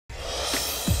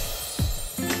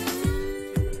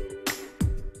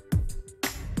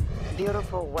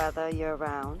Beautiful weather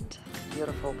year-round,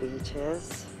 beautiful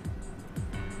beaches,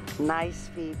 nice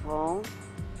people,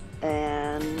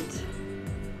 and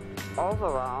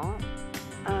overall,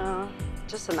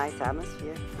 just a nice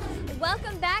atmosphere.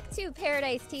 Welcome back to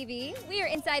Paradise TV. We are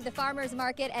inside the Farmers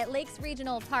Market at Lakes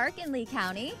Regional Park in Lee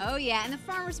County. Oh yeah, and the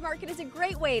Farmers Market is a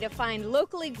great way to find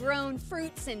locally grown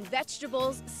fruits and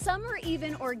vegetables. Some are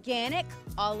even organic,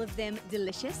 all of them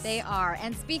delicious. They are.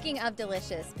 And speaking of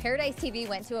delicious, Paradise TV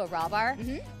went to a raw bar.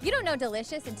 You don't know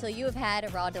delicious until you have had a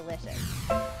raw delicious.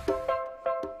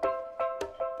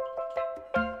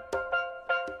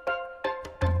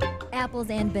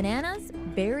 Apples and bananas,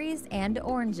 berries and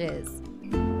oranges.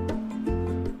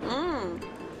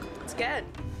 It's good.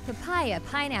 Papaya,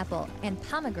 pineapple, and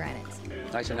pomegranate.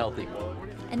 Nice and healthy.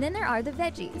 And then there are the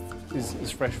veggies. This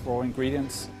is fresh raw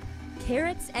ingredients.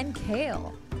 Carrots and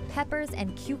kale, peppers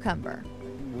and cucumber.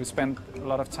 We spend a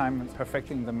lot of time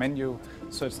perfecting the menu,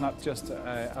 so it's not just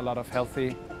a lot of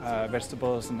healthy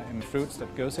vegetables and fruits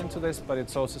that goes into this, but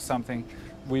it's also something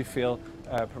we feel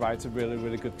provides a really,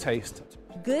 really good taste.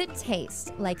 Good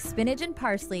taste, like spinach and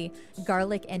parsley,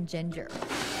 garlic and ginger.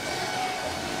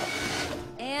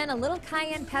 And a little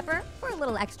cayenne pepper for a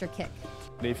little extra kick.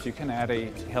 If you can add a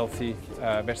healthy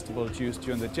vegetable juice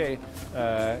during the day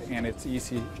and it's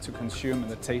easy to consume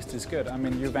and the taste is good, I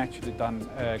mean, you've actually done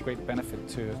a great benefit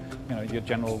to your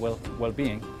general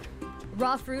well-being.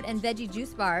 Raw fruit and veggie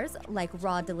juice bars, like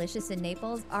Raw Delicious in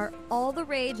Naples, are all the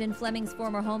rage in Fleming's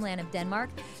former homeland of Denmark.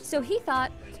 So he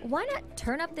thought, why not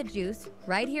turn up the juice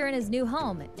right here in his new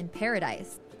home in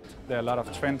Paradise? There are a lot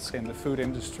of trends in the food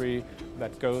industry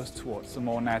that goes towards the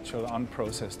more natural,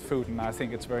 unprocessed food, and I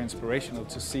think it's very inspirational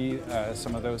to see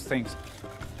some of those things.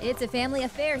 It's a family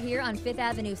affair here on 5th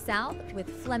Avenue South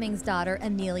with Fleming's daughter,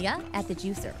 Amelia, at the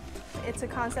juicer. It's a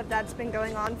concept that's been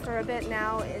going on for a bit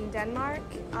now in Denmark,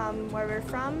 where we're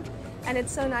from, and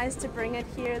it's so nice to bring it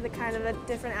here, the kind of a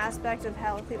different aspect of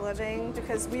healthy living,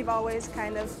 because we've always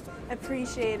kind of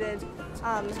appreciated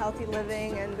healthy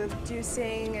living and the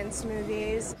juicing and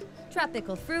smoothies.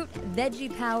 Tropical fruit,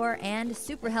 veggie power, and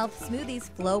super health smoothies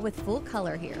flow with full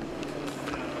color here.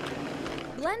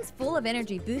 Blends full of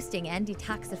energy boosting and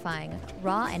detoxifying,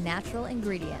 raw and natural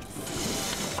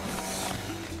ingredients.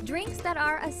 Drinks that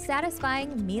are a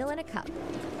satisfying meal in a cup.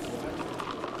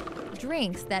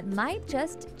 Drinks that might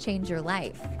just change your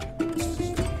life.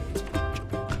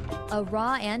 A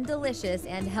raw and delicious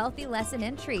and healthy lesson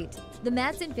and treat. The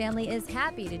Madsen family is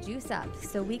happy to juice up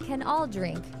so we can all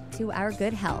drink to our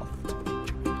good health.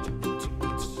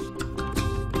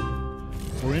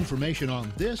 For information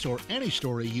on this or any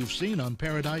story you've seen on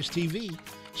Paradise TV,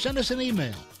 send us an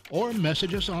email or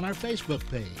message us on our Facebook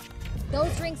page.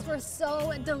 Those drinks were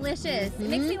so delicious. It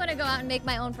makes me want to go out and make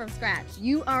my own from scratch.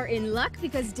 You are in luck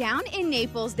because down in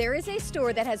Naples, there is a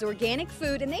store that has organic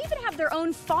food and they even have their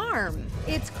own farm.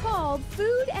 It's called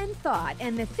Food and Thought,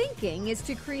 and the thinking is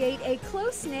to create a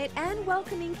close-knit and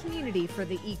welcoming community for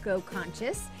the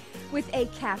eco-conscious with a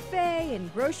cafe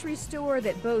and grocery store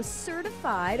that boasts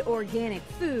certified organic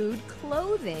food,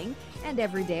 clothing, and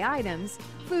everyday items.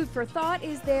 Food for Thought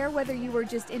is there whether you are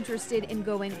just interested in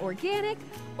going organic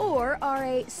or are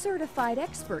a certified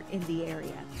expert in the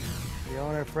area. The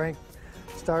owner, Frank,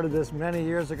 started this many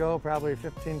years ago, probably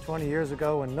 15, 20 years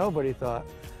ago, when nobody thought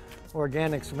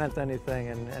organics meant anything,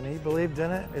 and he believed in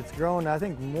it. It's grown, I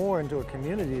think, more into a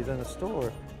community than a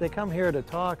store. They come here to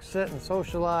talk, sit, and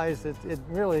socialize. It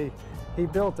really, he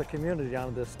built a community out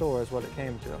of this store is what it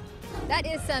came to. That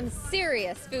is some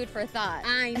serious food for thought.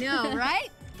 I know, right?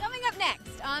 Coming up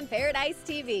next on Paradise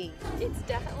TV. It's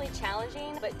definitely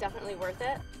challenging, but definitely worth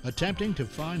it. Attempting to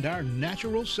find our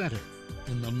natural center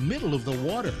in the middle of the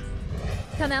water.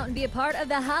 Come out and be a part of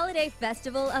the Holiday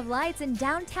Festival of Lights in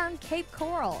downtown Cape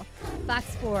Coral. Fox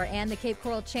 4 and the Cape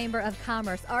Coral Chamber of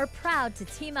Commerce are proud to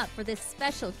team up for this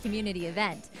special community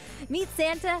event. Meet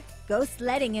Santa, go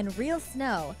sledding in real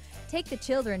snow. Take the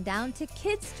children down to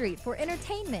Kids Street for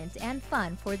entertainment and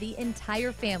fun for the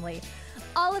entire family.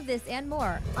 All of this and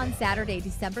more on Saturday,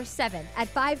 December 7th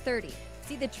at 5:30.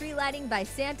 See the tree lighting by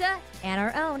Santa and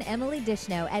our own Emily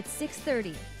Dishno at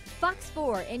 6:30. Fox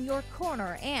 4 in your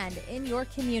corner and in your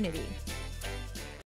community.